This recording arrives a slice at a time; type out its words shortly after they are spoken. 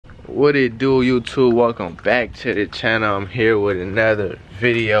What it do, YouTube? Welcome back to the channel. I'm here with another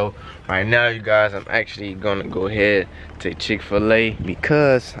video. Right now, you guys, I'm actually gonna go ahead to Chick-fil-A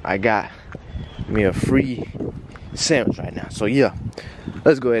because I got me a free sandwich right now. So yeah,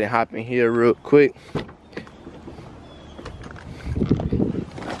 let's go ahead and hop in here real quick.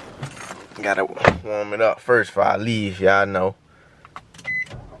 Gotta warm it up first before I leave, y'all know.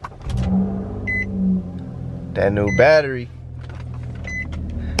 That new battery.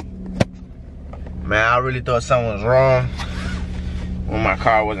 Man, I really thought something was wrong when my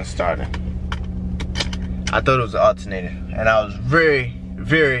car wasn't starting. I thought it was the alternator, and I was very,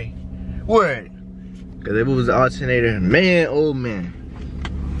 very worried. Because if it was the alternator, man, oh man.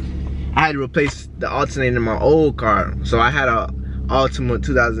 I had to replace the alternator in my old car. So I had a Altima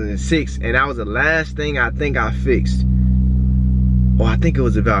 2006, and that was the last thing I think I fixed. Oh, I think it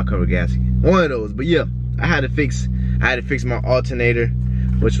was a valve cover gasket. One of those, but yeah, I had to fix my alternator,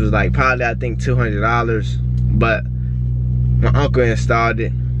 which was like probably I think $200, but my uncle installed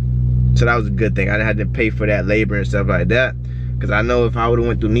it, so that was a good thing. I didn't have to pay for that labor and stuff like that, because I know if I would have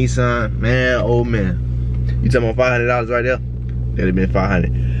went through Nissan, man, oh man, you talking about $500 right there? That'd have been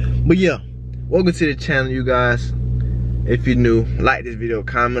 $500. But yeah, welcome to the channel, you guys. If you're new, like this video,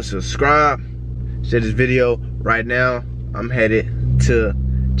 comment, subscribe, share this video. Right now, I'm headed to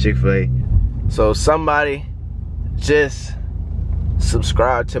Chick-fil-A. So somebody just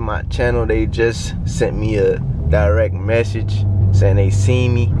subscribe to my channel. They just sent me a direct message saying they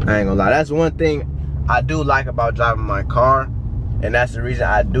seen me. I ain't gonna lie, that's one thing I do like about driving my car, and that's the reason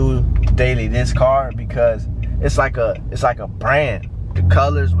I do daily this car, because it's like a brand. The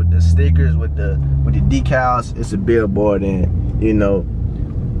colors with the stickers with the decals, it's a billboard, and you know,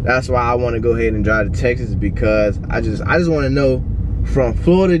 that's why I want to go ahead and drive to Texas, because I just want to know from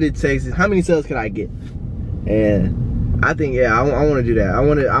Florida to Texas, how many sales can I get? And I think, yeah, I want to do that. I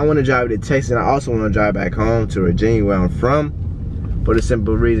want to drive to Texas, and I also want to drive back home to Virginia, where I'm from, for the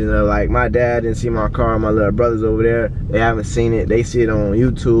simple reason of, like, my dad didn't see my car. My little brothers over there, they haven't seen it. They see it on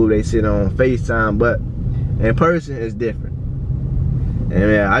YouTube, they see it on FaceTime, but in person it's different. And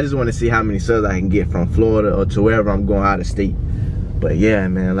yeah, I just want to see how many sales I can get from Florida or to wherever I'm going out of state. But yeah,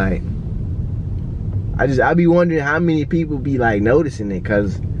 man, like, I be wondering how many people be like noticing it,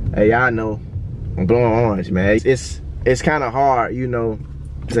 cause hey, y'all know I'm blowing orange, man. It's kind of hard, you know,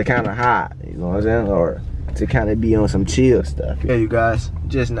 to kind of hide, you know what I'm saying, or to kind of be on some chill stuff. Yeah, you guys,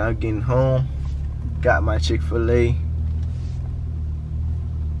 just now getting home, got my Chick-fil-A.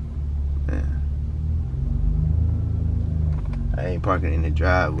 I ain't parking in the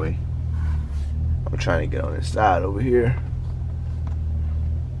driveway. I'm trying to get on the side over here.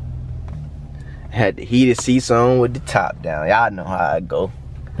 Had the heated seats on with the top down. Y'all know how I go.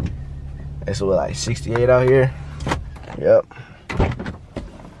 It's what, like 68 out here? Yep.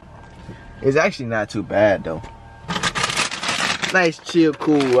 It's actually not too bad though. Nice, chill,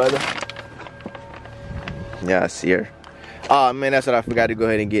 cool weather. Yeah, I see her. Oh man, that's what I forgot to go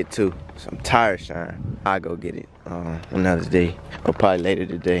ahead and get too. Some tire shine. I'll go get it another day, or probably later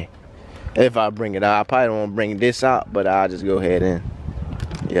today. If I bring it out, I probably don't want to bring this out, but I'll just go ahead and,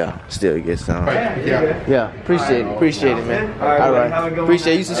 yeah, still get some. Yeah, appreciate it, man. All right,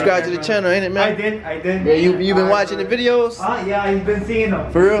 appreciate you. Subscribe to the channel, ain't it, man? I did. Yeah, you been watching the videos? Yeah, I've been seeing them.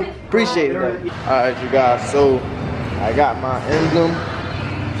 For real? Appreciate it, man. All right, you guys. So I got my emblem,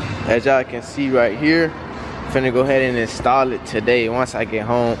 as y'all can see right here. Finna go ahead and install it today once I get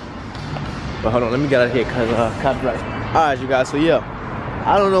home. But hold on, let me get out of here because copyright. All right, you guys. So yeah,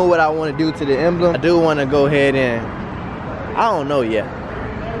 I don't know what I want to do to the emblem. I do want to go ahead and, I don't know yet,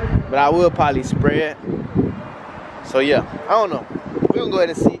 but I will probably spray it. So yeah, I don't know. We're gonna go ahead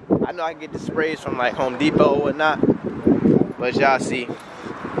and see. I know I can get the sprays from like Home Depot or whatnot, but y'all see,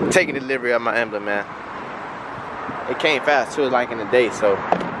 taking delivery of my emblem, man. It came fast too, like in a day, so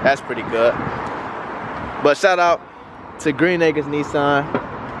that's pretty good. But shout out to Green Acres Nissan.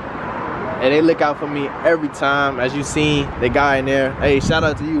 And they look out for me every time. As you seen, the guy in there. Hey, shout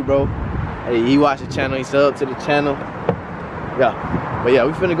out to you, bro. Hey, he watched the channel, he subbed to the channel. Yeah, but yeah,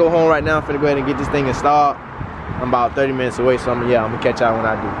 we finna go home right now. Finna go ahead and get this thing installed. I'm about 30 minutes away, so I'm gonna catch y'all when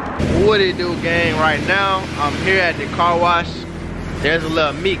I do. What it do, gang? Right now, I'm here at the car wash. There's a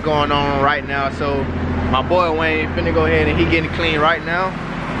little meat going on right now, so my boy Wayne finna go ahead and he getting clean right now.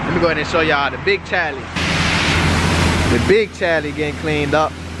 Let me go ahead and show y'all the big Charlie. The big Charlie getting cleaned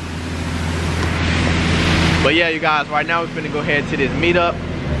up. But yeah, you guys, right now we're finna go ahead to this meetup.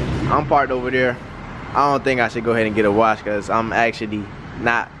 I'm parked over there. I don't think I should go ahead and get a wash because I'm actually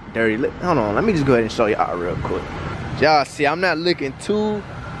not dirty. Hold on, let me just go ahead and show y'all real quick. Y'all see, I'm not looking too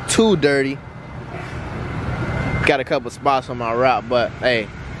dirty. Got a couple spots on my route, but hey,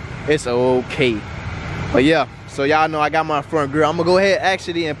 it's okay. But yeah, so y'all know I got my front grill. I'm gonna go ahead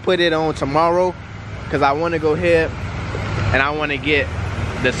actually and put it on tomorrow, because I want to go ahead and I want to get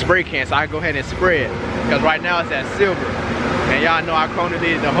the spray can so I can go ahead and spray it, because right now it's at silver, and y'all know I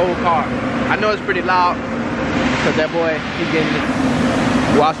chronoed the whole car. I know it's pretty loud because that boy, he's getting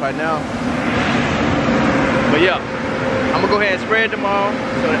it washed right now. But yeah, I'm gonna go ahead and spray it tomorrow,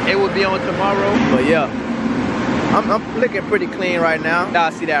 so it will be on tomorrow. But yeah, I'm looking pretty clean right now.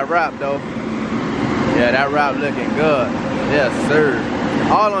 Y'all see that wrap though? Yeah, that wrap looking good. Yes, sir.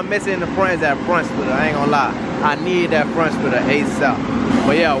 All I'm missing in the front is that front splitter. I ain't gonna lie. I need that front splitter ASAP.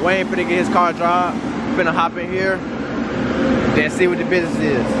 But yeah, Wayne finna get his car drive. Finna hop in here, then see what the business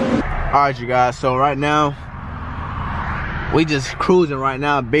is. All right, you guys. So right now, we just cruising right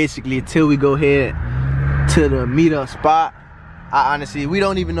now, basically, till we go ahead to the meetup spot. I honestly, we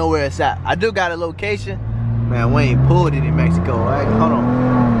don't even know where it's at. I do got a location. Man, Wayne pulled it in Mexico. Right? Hold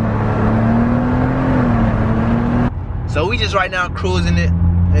on. So we just right now cruising it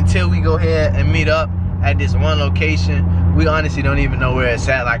until we go ahead and meet up at this one location. We honestly don't even know where it's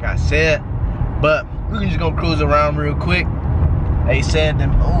at, like I said. But we can just go cruise around real quick. They said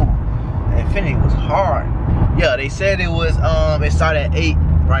them, oh, Infinity was hard. Yeah, they said it was, it started at 8.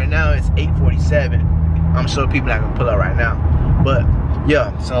 Right now it's 8:47. I'm sure people not gonna pull up right now. But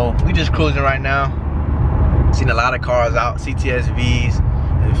yeah, so we just cruising right now. Seen a lot of cars out, CTSVs,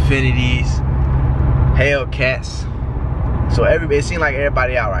 Infinities, Hellcats. So it seems like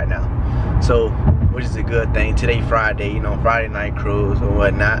everybody out right now. So, which is a good thing. Today Friday, you know, Friday night cruise or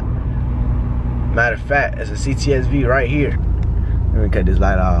whatnot. Matter of fact, it's a CTSV right here. Let me cut this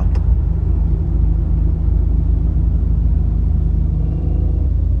light off.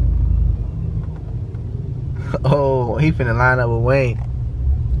 Oh, he finna line up with Wayne.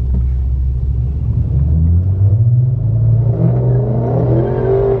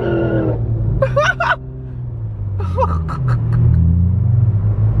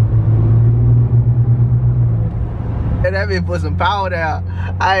 And that bitch put some power down.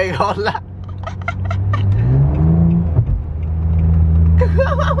 I ain't gonna lie.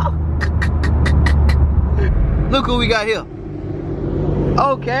 Look who we got here.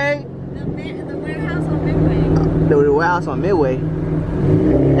 Okay. The warehouse on Midway. The warehouse on Midway.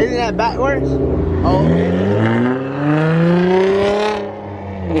 Isn't that backwards? Oh, okay.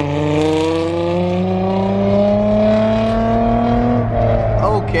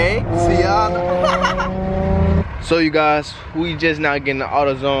 Okay, see y'all. So you guys, we just now getting the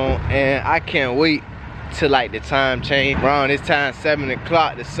AutoZone, and I can't wait till like the time change. Around this time, 7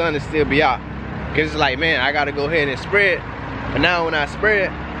 o'clock, the sun will still be out. Cause it's like, man, I gotta go ahead and spray it. But now when I spray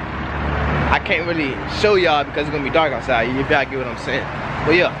it, I can't really show y'all because it's gonna be dark outside, if y'all get what I'm saying.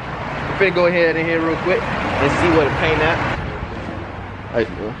 But yeah, I'm finna go ahead in here real quick and see what the paint at. Right,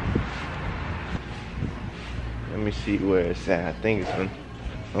 let me see where it's at. I think it's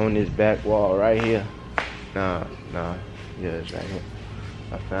on this back wall right here. Nah, yeah, it's right here.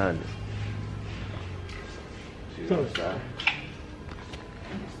 I found it. See the other side.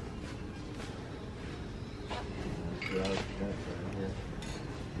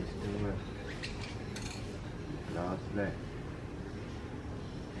 Black.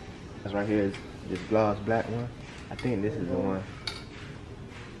 That's right here is this gloss black one. I think this is the one.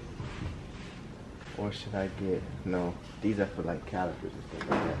 Or should I get, no, these are for like calipers and stuff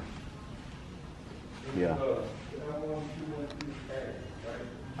like that. Yeah.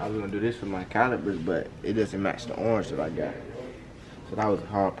 I was gonna do this for my calipers, but it doesn't match the orange that I got. So that was the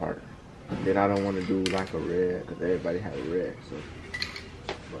hard part. Then I don't want to do like a red, because everybody has a red, so.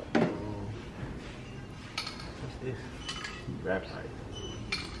 But, what's this? Wrap pipe.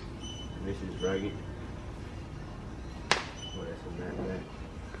 This is rugged. Oh, that's a matte black.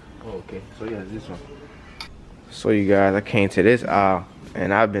 Oh, okay. So yeah, this one. So you guys, I came to this aisle,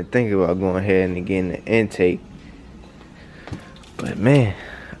 and I've been thinking about going ahead and getting the intake. But man,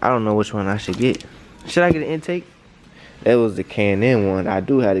 I don't know which one I should get. Should I get an intake? That was the Can-In one. I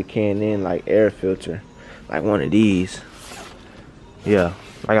do have the Can-In like air filter, like one of these. Yeah,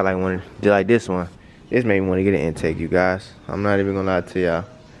 I got like one, just like this one. This made me want to get an intake, you guys. I'm not even gonna lie to y'all.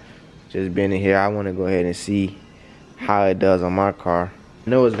 Just being in here, I want to go ahead and see how it does on my car. I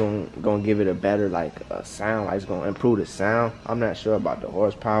know it's gonna give it a better like sound, like it's gonna improve the sound. I'm not sure about the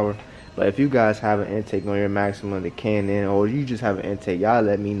horsepower, but if you guys have an intake on your Maxima, the Can-In, or you just have an intake, y'all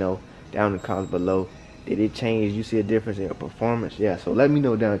let me know down in the comments below. Did it change? You see a difference in your performance? Yeah, so let me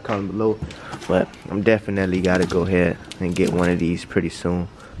know down in the comments below. But I'm definitely gotta go ahead and get one of these pretty soon.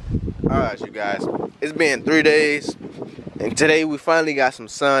 Alright, you guys, it's been 3 days, and today we finally got some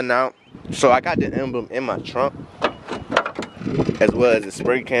sun out. So I got the emblem in my trunk. as well as the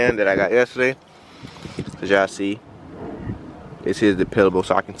spray can that I got yesterday. As y'all see, this is depillable,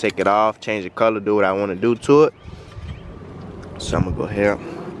 so I can take it off, change the color, do what I want to do to it. So I'm gonna go ahead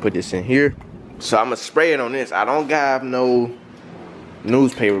and put this in here. So I'm gonna spray it on this. I don't got no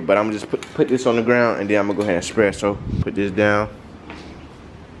newspaper, but I'm gonna just put this on the ground, and then I'm gonna go ahead and spray it. So put this down.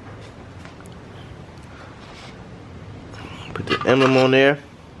 Put the emblem on there.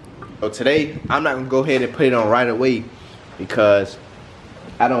 So today, I'm not gonna go ahead and put it on right away because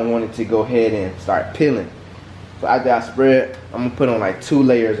I don't want it to go ahead and start peeling. So after I spray it, I'm gonna put on like 2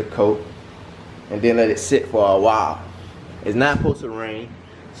 layers of coat and then let it sit for a while. It's not supposed to rain,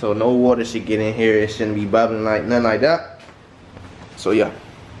 so no water should get in here. It shouldn't be bubbling like nothing like that. So yeah,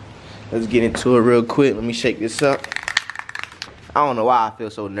 let's get into it real quick. Let me shake this up. I don't know why I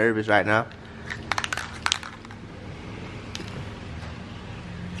feel so nervous right now.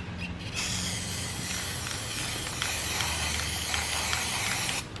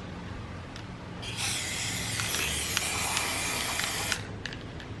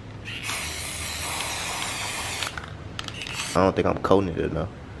 I don't think I'm coating it enough.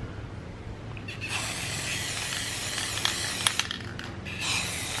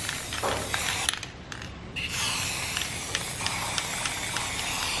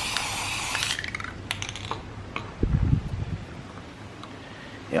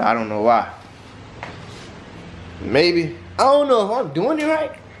 Yeah, I don't know why. Maybe. I don't know if I'm doing it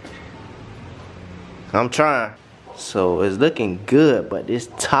right. I'm trying. So it's looking good, but this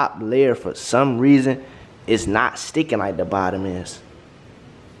top layer for some reason it's not sticking like the bottom is.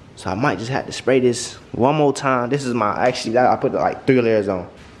 So I might just have to spray this one more time. This is my, actually I put like 3 layers on.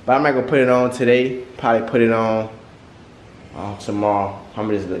 But I'm not gonna put it on today. Probably put it on tomorrow. I'm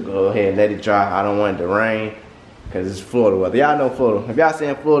gonna just go ahead and let it dry. I don't want it to rain because it's Florida weather. Y'all know Florida. If y'all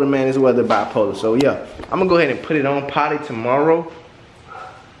saying Florida, man, this weather bipolar. So yeah, I'm gonna go ahead and put it on probably tomorrow.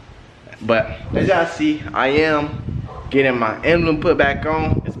 But as y'all see, I am getting my emblem put back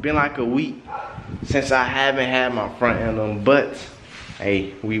on. It's been like a week since I haven't had my front emblem, but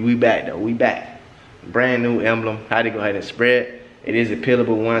hey, we back though, we back. Brand new emblem, had to go ahead and spread. It is a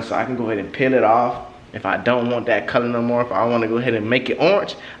peelable one, so I can go ahead and peel it off. If I don't want that color no more, if I want to go ahead and make it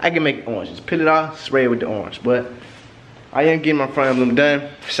orange, I can make it orange. Just peel it off, spray it with the orange. But I am getting my front emblem done.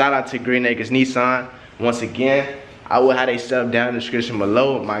 Shout out to Green Acres Nissan. Once again, I will have their stuff down in the description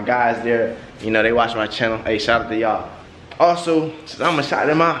below. My guys there, you know, they watch my channel. Hey, shout out to y'all. Also, I'm gonna shout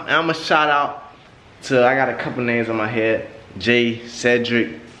them out. I'm gonna shout out to, I got a couple names on my head. Jay,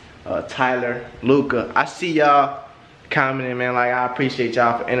 Cedric, Tyler, Luca. I see y'all commenting, man. Like, I appreciate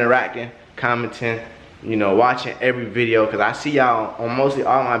y'all for interacting, commenting, you know, watching every video, because I see y'all on mostly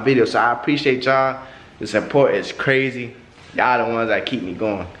all my videos. So I appreciate y'all. The support is crazy. Y'all the ones that keep me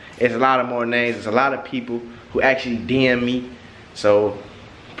going. It's a lot of more names. It's a lot of people who actually DM me. So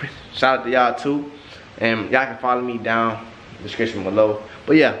shout out to y'all too. And y'all can follow me down in the description below.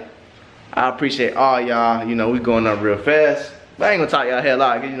 But yeah, I appreciate all y'all. You know, we going up real fast. But I ain't gonna talk y'all hell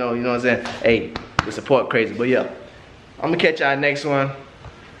out, you know what I'm saying? Hey, the support crazy. But yeah, I'm gonna catch y'all next one.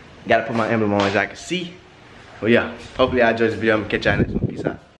 Gotta put my emblem on as I can see. But yeah, hopefully y'all enjoyed this video. I'm gonna catch y'all next one. Peace out.